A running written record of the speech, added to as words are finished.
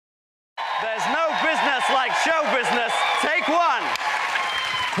There's no business like show business. Take one.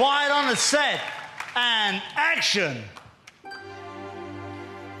 Quiet on the set. And action.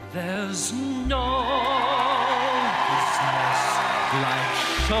 There's no business like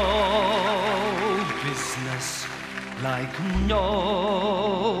show business, like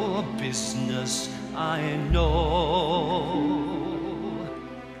no business I know.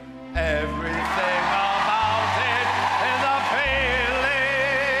 Everything about it is appealing.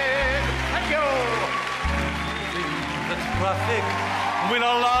 Thank you. That's perfect with a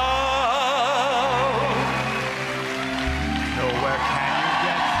love. Nowhere can you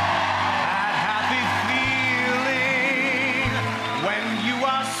get that happy feeling when you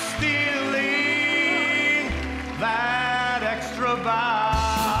are stealing that extra bow.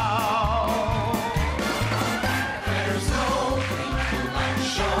 There's no people like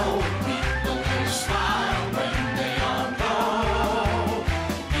show people who smile when they are low.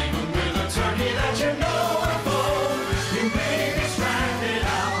 Even with a turkey that you know are full, you may be stranded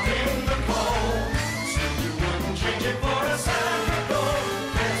out in the cold. Still you wouldn't change it for a cent of gold.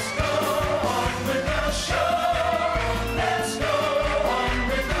 Let's go on with the show. Let's go on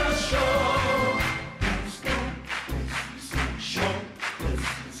with the show. There's no business like show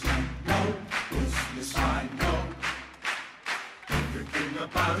business. No business I know. Everything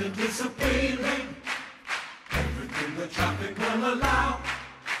about it is appealing. Everything the traffic will allow.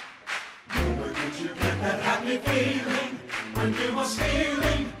 Nowhere did you get that happy feeling when you were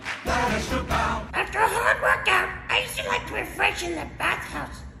stealing that extra bow. After a hard workout, I used to like to refresh in the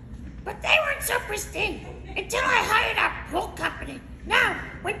bathhouse. But they weren't so pristine until I hired a pool company. Now,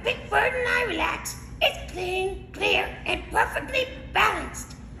 when Big Bird and I relax, it's clean, clear, and perfectly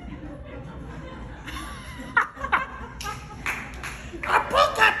balanced. Our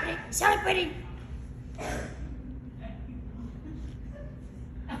pool company celebrating 10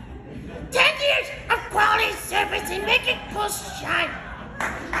 years of quality service and making pools shine.